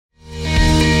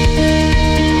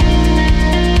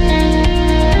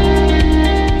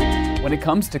it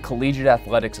comes to collegiate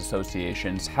athletics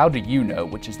associations, how do you know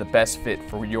which is the best fit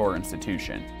for your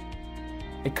institution?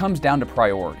 It comes down to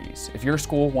priorities. If your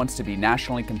school wants to be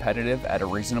nationally competitive at a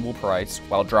reasonable price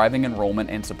while driving enrollment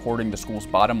and supporting the school's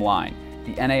bottom line,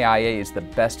 the NAIA is the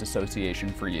best association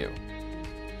for you.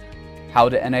 How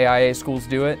do NAIA schools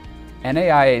do it?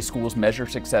 NAIA schools measure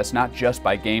success not just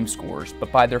by game scores,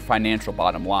 but by their financial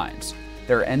bottom lines.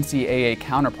 Their NCAA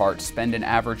counterparts spend an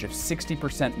average of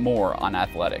 60% more on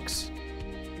athletics.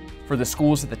 For the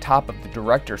schools at the top of the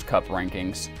Directors' Cup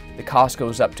rankings, the cost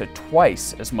goes up to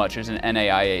twice as much as an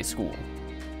NAIA school.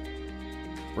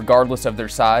 Regardless of their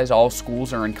size, all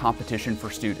schools are in competition for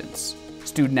students.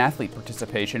 Student-athlete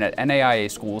participation at NAIA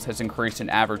schools has increased an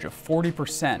average of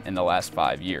 40% in the last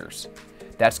 5 years.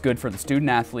 That's good for the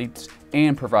student-athletes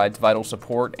and provides vital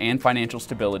support and financial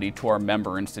stability to our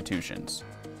member institutions.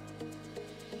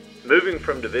 Moving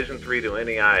from Division III to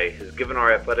NAIA has given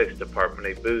our athletics department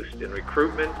a boost in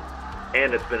recruitment,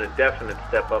 and it's been a definite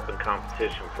step up in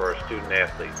competition for our student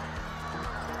athletes.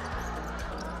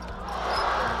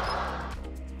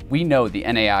 We know the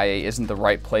NAIA isn't the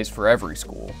right place for every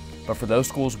school, but for those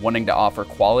schools wanting to offer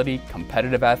quality,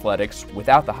 competitive athletics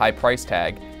without the high price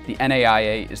tag, the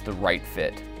NAIA is the right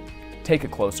fit. Take a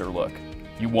closer look.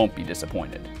 You won't be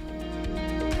disappointed.